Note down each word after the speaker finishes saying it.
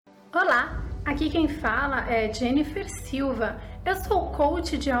Olá, aqui quem fala é Jennifer Silva. Eu sou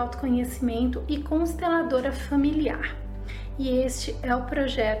coach de autoconhecimento e consteladora familiar. E este é o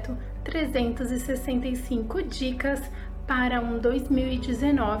projeto 365 Dicas para um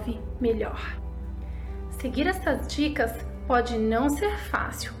 2019 melhor. Seguir essas dicas pode não ser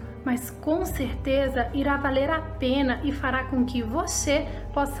fácil, mas com certeza irá valer a pena e fará com que você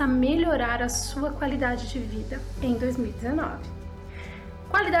possa melhorar a sua qualidade de vida em 2019.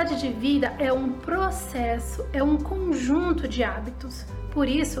 Qualidade de vida é um processo, é um conjunto de hábitos. Por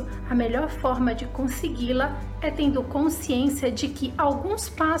isso, a melhor forma de consegui-la é tendo consciência de que alguns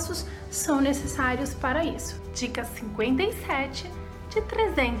passos são necessários para isso. Dica 57 de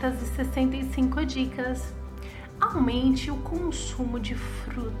 365 dicas. Aumente o consumo de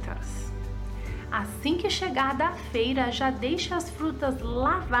frutas. Assim que chegar da feira, já deixe as frutas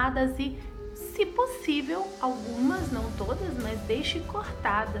lavadas e, se possível, algumas, não todas, mas deixe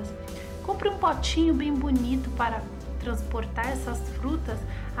cortadas. Compre um potinho bem bonito para transportar essas frutas,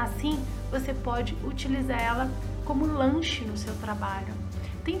 assim você pode utilizar ela como lanche no seu trabalho.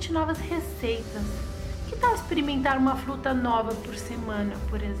 Tente novas receitas. Que tal experimentar uma fruta nova por semana,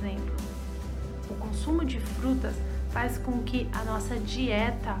 por exemplo? O consumo de frutas faz com que a nossa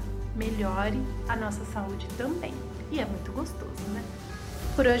dieta melhore, a nossa saúde também. E é muito gostoso, né?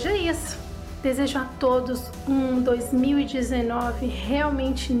 Por hoje é isso. Desejo a todos um 2019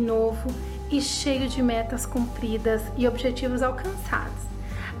 realmente novo e cheio de metas cumpridas e objetivos alcançados.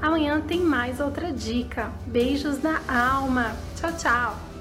 Amanhã tem mais outra dica. Beijos na alma. Tchau, tchau!